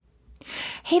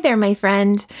Hey there, my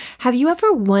friend. Have you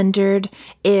ever wondered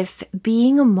if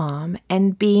being a mom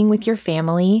and being with your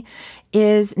family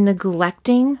is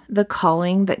neglecting the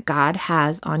calling that God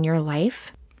has on your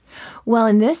life? Well,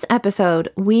 in this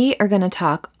episode, we are going to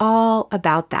talk all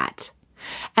about that.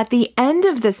 At the end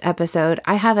of this episode,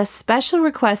 I have a special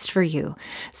request for you.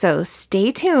 So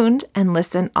stay tuned and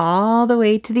listen all the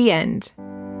way to the end.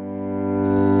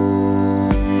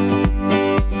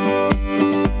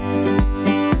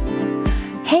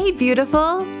 Hey,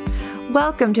 beautiful.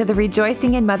 Welcome to the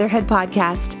Rejoicing in Motherhood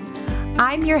podcast.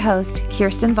 I'm your host,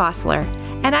 Kirsten Vossler,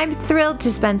 and I'm thrilled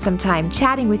to spend some time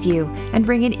chatting with you and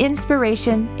bringing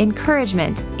inspiration,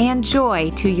 encouragement, and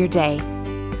joy to your day.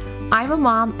 I'm a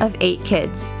mom of 8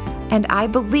 kids, and I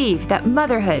believe that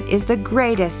motherhood is the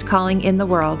greatest calling in the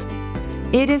world.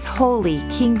 It is holy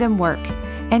kingdom work,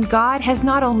 and God has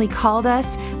not only called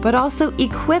us, but also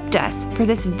equipped us for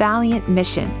this valiant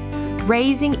mission,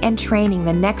 raising and training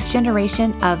the next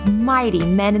generation of mighty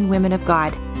men and women of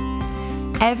God.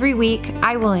 Every week,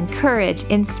 I will encourage,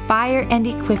 inspire, and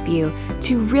equip you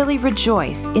to really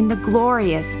rejoice in the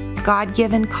glorious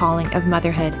God-given calling of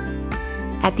motherhood.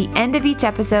 At the end of each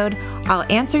episode, I'll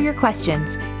answer your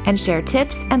questions and share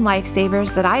tips and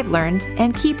lifesavers that I've learned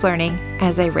and keep learning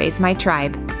as I raise my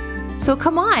tribe. So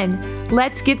come on,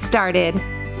 let's get started.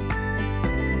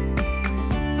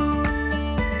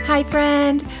 Hi,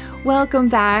 friend. Welcome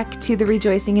back to the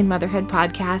Rejoicing in Motherhood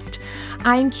podcast.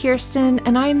 I'm Kirsten,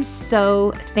 and I'm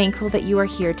so thankful that you are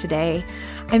here today.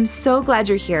 I'm so glad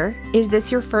you're here. Is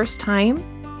this your first time?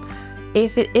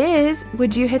 If it is,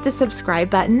 would you hit the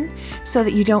subscribe button so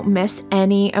that you don't miss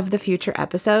any of the future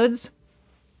episodes?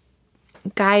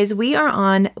 Guys, we are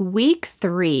on week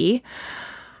 3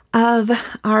 of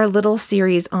our little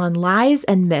series on lies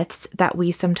and myths that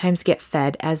we sometimes get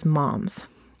fed as moms.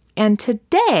 And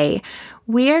today,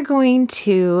 we are going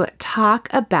to talk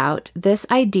about this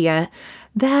idea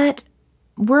that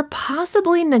we're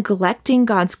possibly neglecting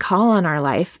God's call on our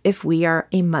life if we are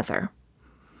a mother.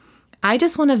 I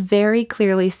just want to very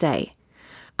clearly say,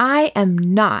 I am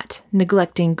not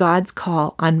neglecting God's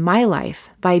call on my life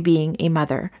by being a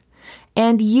mother.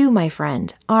 And you, my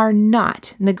friend, are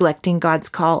not neglecting God's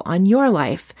call on your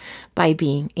life by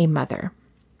being a mother.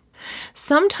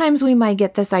 Sometimes we might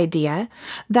get this idea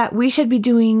that we should be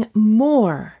doing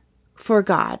more for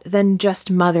God than just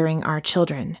mothering our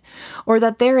children, or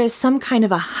that there is some kind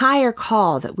of a higher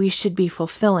call that we should be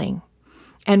fulfilling,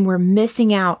 and we're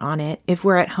missing out on it if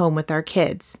we're at home with our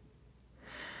kids.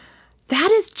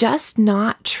 That is just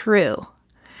not true,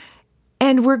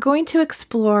 and we're going to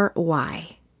explore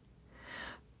why.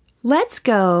 Let's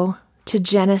go to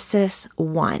Genesis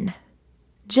 1.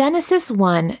 Genesis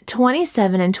 1,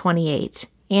 27 and 28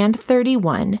 and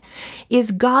 31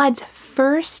 is God's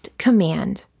first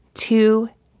command to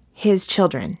his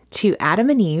children, to Adam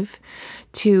and Eve,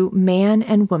 to man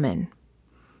and woman.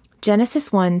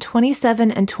 Genesis 1,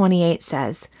 27 and 28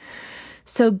 says,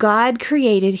 "So God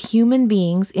created human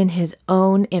beings in his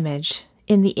own image.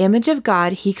 In the image of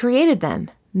God he created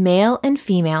them. Male and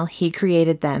female he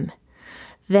created them.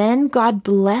 Then God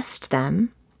blessed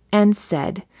them and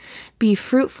said, 'Be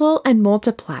fruitful and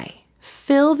multiply,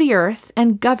 fill the earth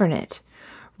and govern it.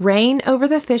 Reign over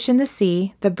the fish in the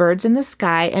sea, the birds in the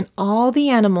sky, and all the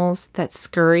animals that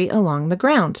scurry along the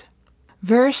ground.'"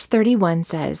 Verse 31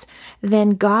 says,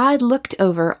 "Then God looked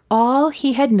over all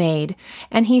he had made,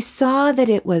 and he saw that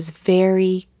it was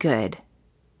very good."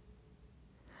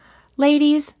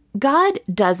 Ladies, God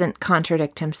doesn't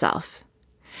contradict himself.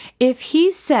 If he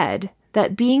said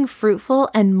that being fruitful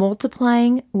and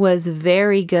multiplying was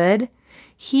very good,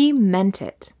 he meant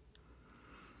it.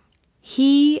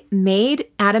 He made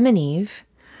Adam and Eve.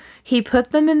 He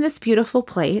put them in this beautiful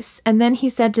place, and then he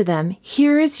said to them,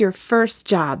 "Here is your first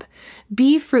job.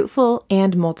 Be fruitful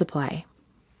and multiply."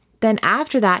 Then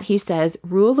after that, he says,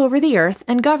 "Rule over the earth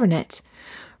and govern it.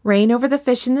 Reign over the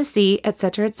fish in the sea,"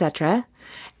 etc., etc.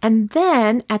 And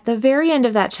then at the very end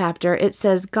of that chapter, it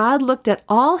says God looked at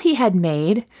all he had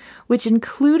made, which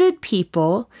included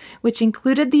people, which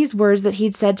included these words that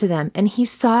he'd said to them, and he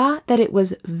saw that it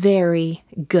was very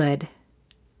good.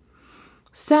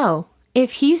 So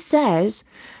if he says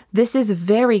this is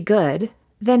very good,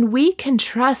 then we can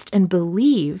trust and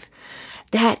believe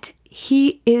that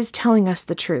he is telling us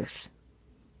the truth.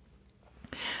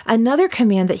 Another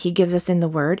command that he gives us in the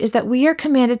word is that we are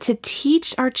commanded to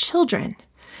teach our children.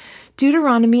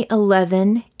 Deuteronomy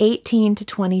 11, 18 to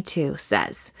 22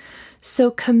 says,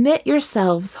 "So commit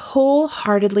yourselves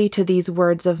wholeheartedly to these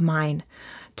words of mine.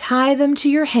 Tie them to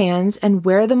your hands and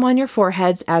wear them on your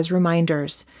foreheads as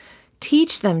reminders.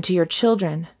 Teach them to your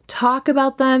children, Talk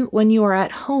about them when you are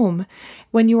at home,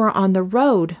 when you are on the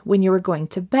road, when you are going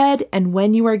to bed, and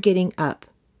when you are getting up.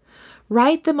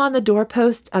 Write them on the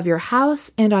doorposts of your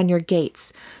house and on your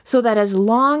gates, so that as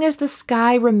long as the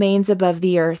sky remains above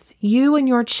the earth, you and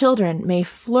your children may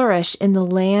flourish in the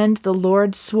land the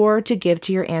Lord swore to give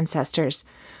to your ancestors.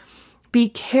 Be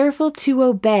careful to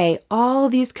obey all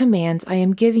these commands I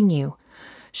am giving you.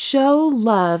 Show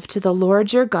love to the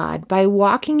Lord your God by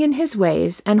walking in his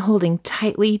ways and holding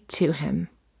tightly to him.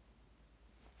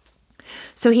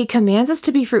 So he commands us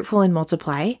to be fruitful and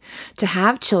multiply, to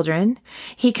have children.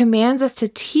 He commands us to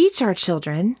teach our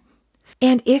children.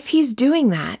 And if he's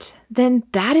doing that, then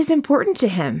that is important to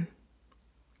him.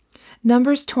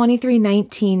 Numbers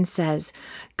 23:19 says,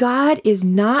 God is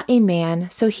not a man,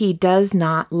 so he does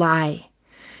not lie.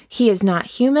 He is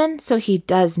not human, so he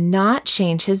does not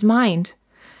change his mind.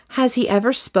 Has he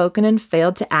ever spoken and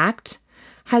failed to act?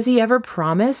 Has he ever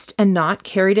promised and not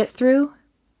carried it through?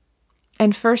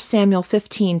 And 1 Samuel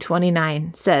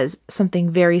 15:29 says something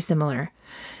very similar.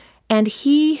 And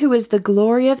he who is the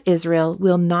glory of Israel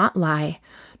will not lie,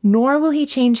 nor will he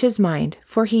change his mind,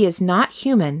 for he is not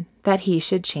human that he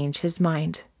should change his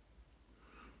mind.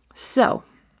 So,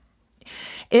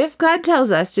 if God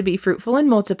tells us to be fruitful and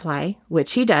multiply,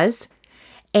 which he does,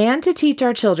 and to teach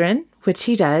our children, which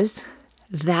he does,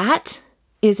 that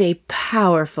is a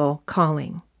powerful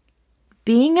calling.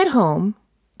 Being at home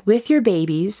with your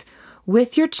babies,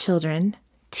 with your children,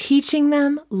 teaching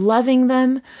them, loving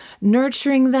them,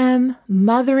 nurturing them,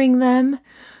 mothering them,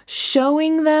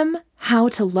 showing them how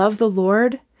to love the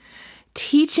Lord,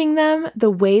 teaching them the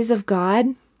ways of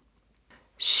God,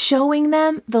 showing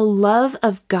them the love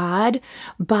of God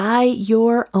by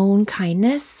your own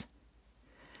kindness,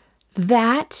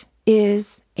 that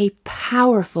is a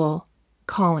powerful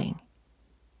calling.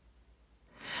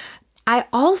 I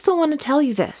also want to tell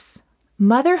you this.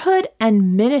 Motherhood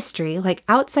and ministry, like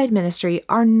outside ministry,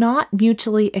 are not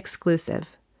mutually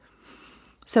exclusive.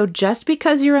 So just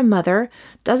because you're a mother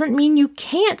doesn't mean you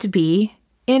can't be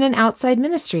in an outside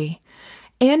ministry.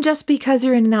 And just because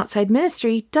you're in an outside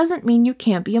ministry doesn't mean you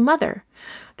can't be a mother.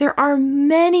 There are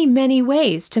many, many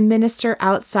ways to minister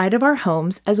outside of our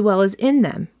homes as well as in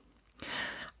them.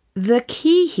 The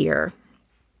key here,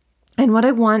 and what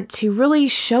I want to really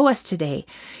show us today,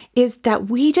 is that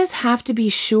we just have to be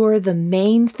sure the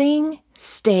main thing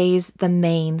stays the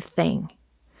main thing.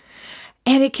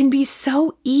 And it can be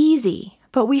so easy,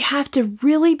 but we have to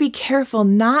really be careful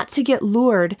not to get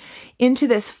lured into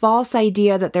this false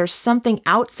idea that there's something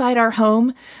outside our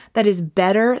home that is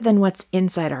better than what's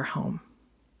inside our home.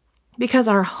 Because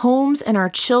our homes and our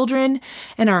children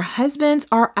and our husbands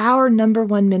are our number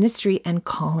one ministry and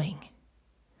calling.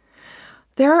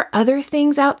 There are other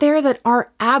things out there that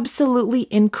are absolutely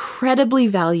incredibly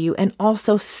valuable and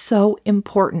also so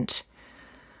important,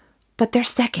 but they're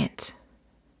second.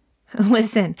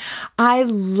 Listen, I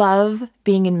love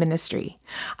being in ministry.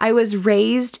 I was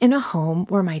raised in a home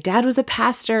where my dad was a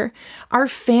pastor. Our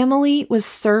family was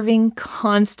serving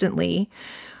constantly.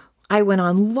 I went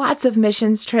on lots of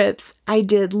missions trips. I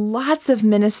did lots of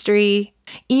ministry,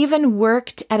 even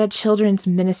worked at a children's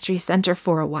ministry center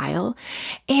for a while.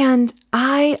 And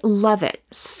I love it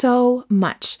so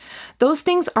much. Those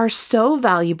things are so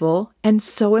valuable and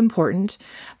so important.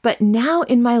 But now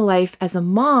in my life as a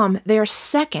mom, they are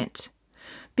second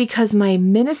because my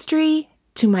ministry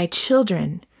to my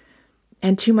children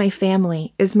and to my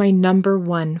family is my number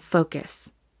one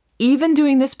focus. Even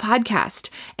doing this podcast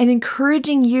and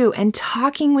encouraging you and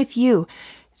talking with you,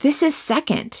 this is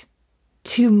second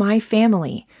to my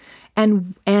family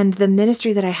and the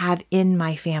ministry that I have in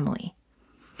my family.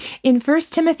 In 1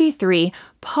 Timothy 3,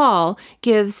 Paul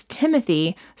gives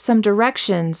Timothy some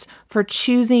directions for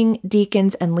choosing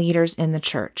deacons and leaders in the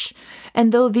church.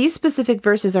 And though these specific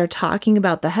verses are talking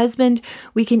about the husband,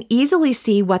 we can easily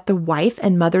see what the wife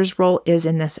and mother's role is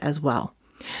in this as well.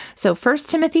 So 1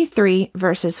 Timothy 3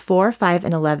 verses 4, 5,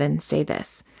 and 11 say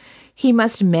this: He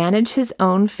must manage his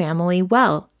own family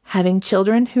well, having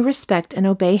children who respect and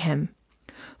obey him.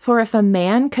 For if a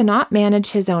man cannot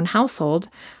manage his own household,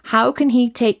 how can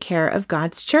he take care of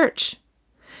God's church?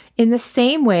 In the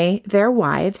same way, their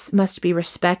wives must be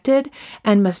respected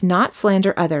and must not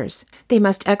slander others. They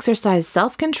must exercise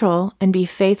self-control and be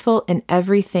faithful in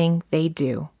everything they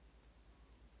do.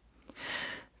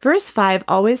 Verse 5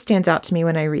 always stands out to me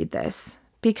when I read this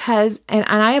because, and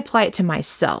I apply it to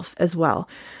myself as well.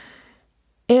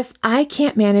 If I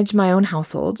can't manage my own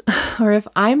household, or if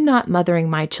I'm not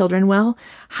mothering my children well,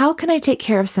 how can I take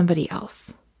care of somebody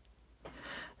else?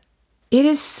 It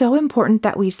is so important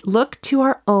that we look to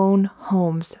our own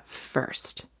homes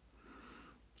first.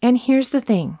 And here's the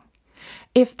thing.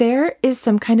 If there is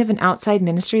some kind of an outside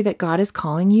ministry that God is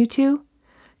calling you to,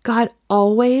 God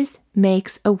always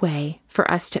makes a way for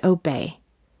us to obey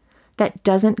that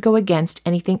doesn't go against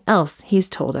anything else He's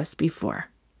told us before.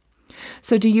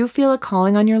 So do you feel a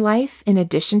calling on your life in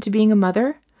addition to being a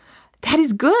mother? That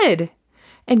is good.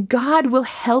 And God will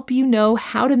help you know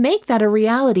how to make that a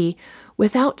reality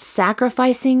without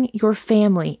sacrificing your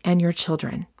family and your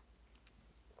children.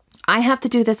 I have to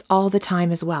do this all the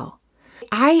time as well.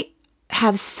 I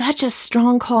have such a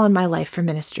strong call in my life for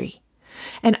ministry,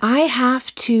 and I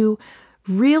have to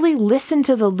really listen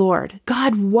to the Lord.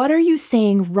 God, what are you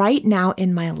saying right now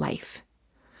in my life?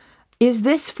 Is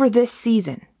this for this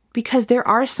season? Because there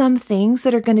are some things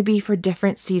that are going to be for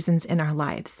different seasons in our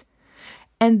lives.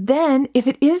 And then if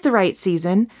it is the right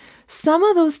season, some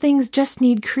of those things just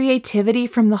need creativity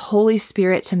from the Holy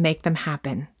Spirit to make them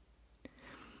happen.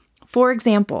 For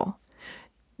example,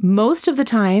 most of the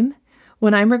time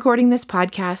when I'm recording this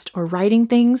podcast or writing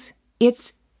things,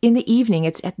 it's in the evening,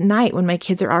 it's at night when my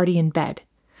kids are already in bed.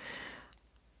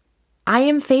 I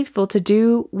am faithful to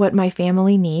do what my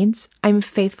family needs. I'm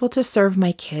faithful to serve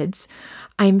my kids.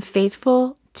 I'm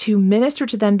faithful to minister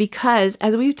to them because,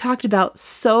 as we've talked about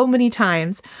so many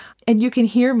times, and you can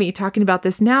hear me talking about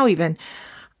this now even,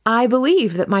 I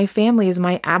believe that my family is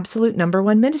my absolute number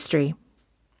one ministry.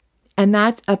 And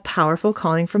that's a powerful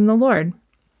calling from the Lord.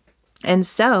 And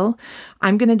so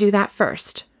I'm going to do that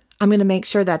first. I'm going to make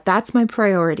sure that that's my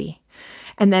priority.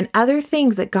 And then other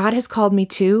things that God has called me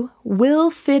to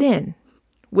will fit in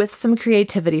with some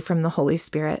creativity from the Holy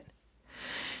Spirit.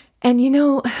 And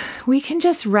we can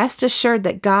just rest assured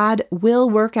that God will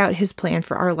work out His plan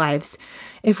for our lives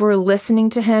if we're listening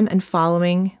to Him and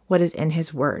following what is in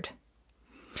His Word.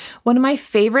 One of my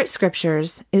favorite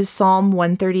scriptures is Psalm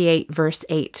 138, verse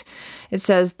 8. It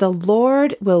says, "The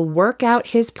Lord will work out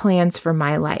His plans for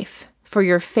my life, for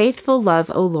your faithful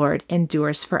love, O Lord,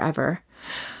 endures forever."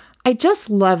 I just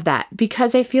love that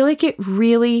because I feel like it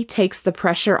really takes the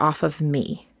pressure off of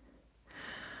me.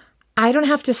 I don't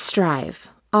have to strive.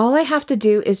 All I have to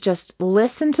do is just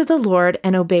listen to the Lord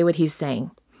and obey what He's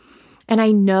saying. And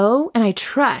I know and I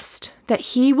trust that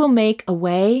He will make a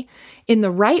way in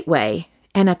the right way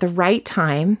and at the right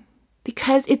time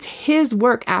because it's His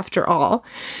work after all.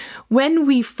 When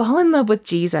we fall in love with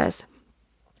Jesus,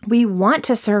 we want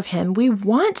to serve Him. We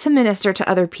want to minister to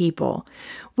other people.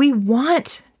 We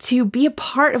want to be a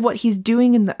part of what He's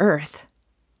doing in the earth.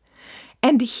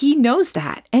 And He knows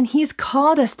that, and He's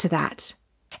called us to that.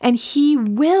 And He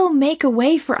will make a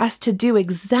way for us to do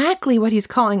exactly what He's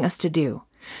calling us to do.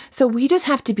 So we just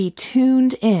have to be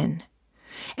tuned in.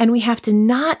 And we have to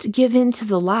not give in to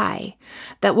the lie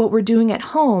that what we're doing at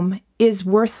home is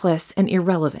worthless and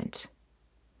irrelevant.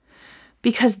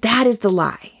 Because that is the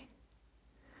lie.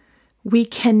 We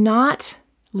cannot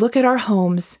look at our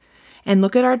homes and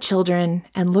look at our children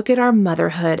and look at our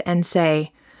motherhood and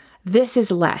say, this is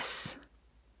less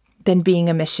than being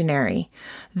a missionary.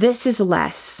 This is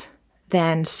less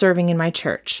than serving in my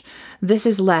church. This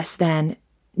is less than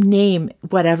name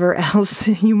whatever else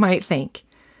you might think.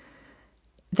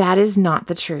 That is not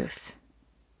the truth.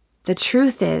 The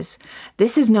truth is,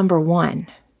 this is number one.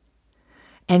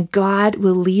 And God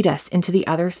will lead us into the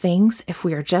other things if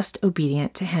we are just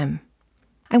obedient to Him.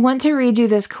 I want to read you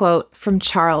this quote from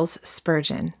Charles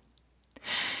Spurgeon.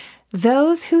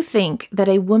 "Those who think that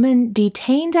a woman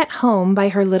detained at home by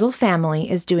her little family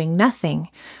is doing nothing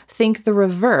think the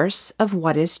reverse of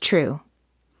what is true.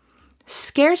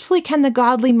 Scarcely can the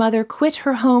godly mother quit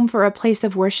her home for a place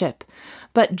of worship,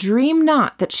 but dream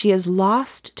not that she is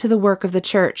lost to the work of the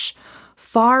church.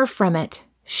 Far from it.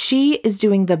 She is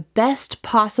doing the best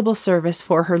possible service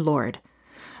for her Lord.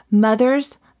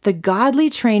 Mothers, the godly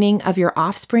training of your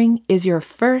offspring is your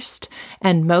first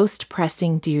and most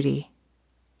pressing duty."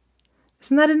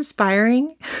 Isn't that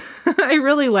inspiring? I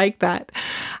really like that.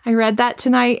 I read that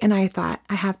tonight and I thought,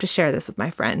 I have to share this with my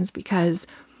friends because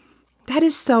that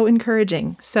is so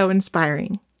encouraging, so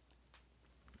inspiring.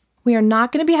 We are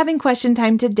not going to be having question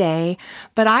time today,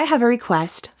 but I have a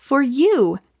request for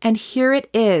you, and here it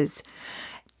is.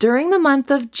 During the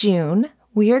month of June,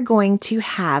 we are going to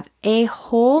have a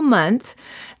whole month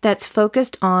that's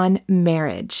focused on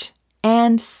marriage.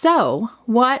 And so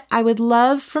what I would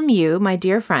love from you, my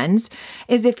dear friends,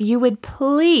 is if you would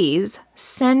please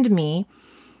send me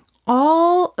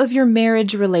all of your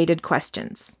marriage-related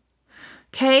questions.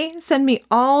 Okay, send me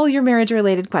all your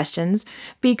marriage-related questions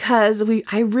because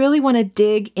I really want to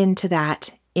dig into that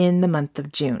in the month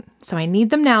of June. So I need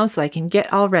them now so I can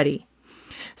get all ready.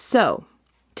 So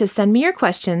to send me your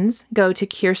questions, go to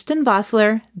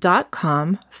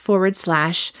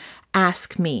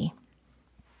kirstenvossler.com/ask me.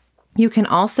 You can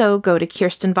also go to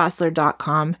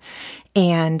kirstenvossler.com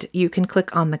and you can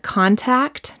click on the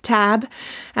contact tab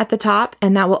at the top,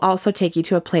 and that will also take you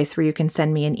to a place where you can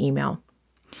send me an email.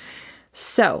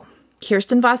 So,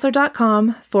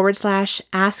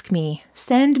 kirstenvossler.com/ask me.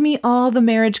 Send me all the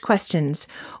marriage questions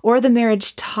or the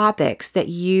marriage topics that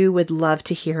you would love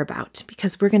to hear about,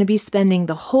 because we're going to be spending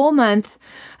the whole month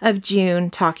of June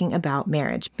talking about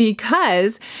marriage,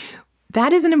 because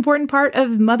that is an important part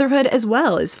of motherhood as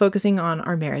well, is focusing on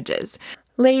our marriages.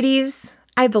 Ladies,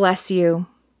 I bless you.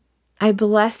 I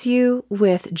bless you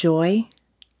with joy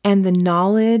and the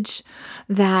knowledge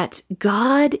that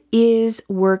God is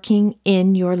working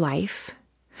in your life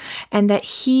and that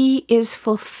He is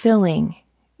fulfilling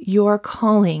your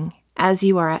calling as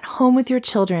you are at home with your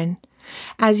children,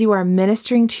 as you are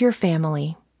ministering to your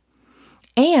family,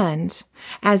 and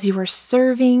as you are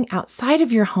serving outside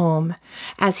of your home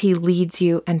as He leads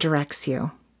you and directs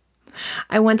you.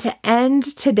 I want to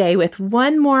end today with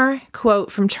one more quote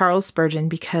from Charles Spurgeon,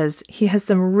 because he has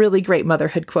some really great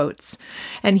motherhood quotes.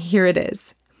 And here it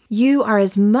is. You are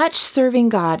as much serving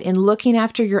God in looking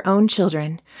after your own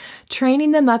children,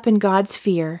 training them up in God's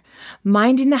fear,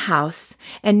 minding the house,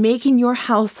 and making your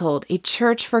household a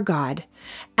church for God,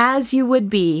 as you would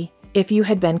be if you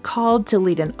had been called to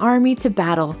lead an army to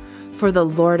battle for the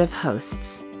Lord of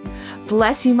hosts.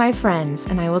 Bless you, my friends,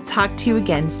 and I will talk to you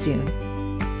again soon.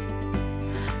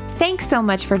 Thanks so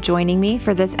much for joining me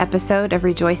for this episode of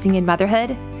Rejoicing in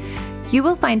Motherhood. You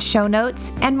will find show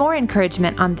notes and more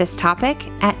encouragement on this topic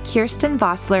at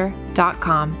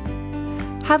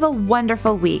kirstenvossler.com. Have a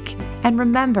wonderful week, and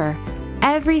remember,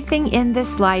 everything in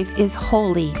this life is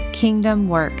holy kingdom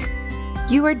work.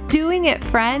 You are doing it,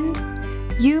 friend.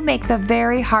 You make the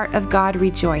very heart of God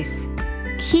rejoice.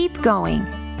 Keep going.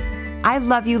 I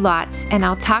love you lots, and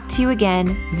I'll talk to you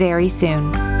again very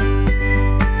soon.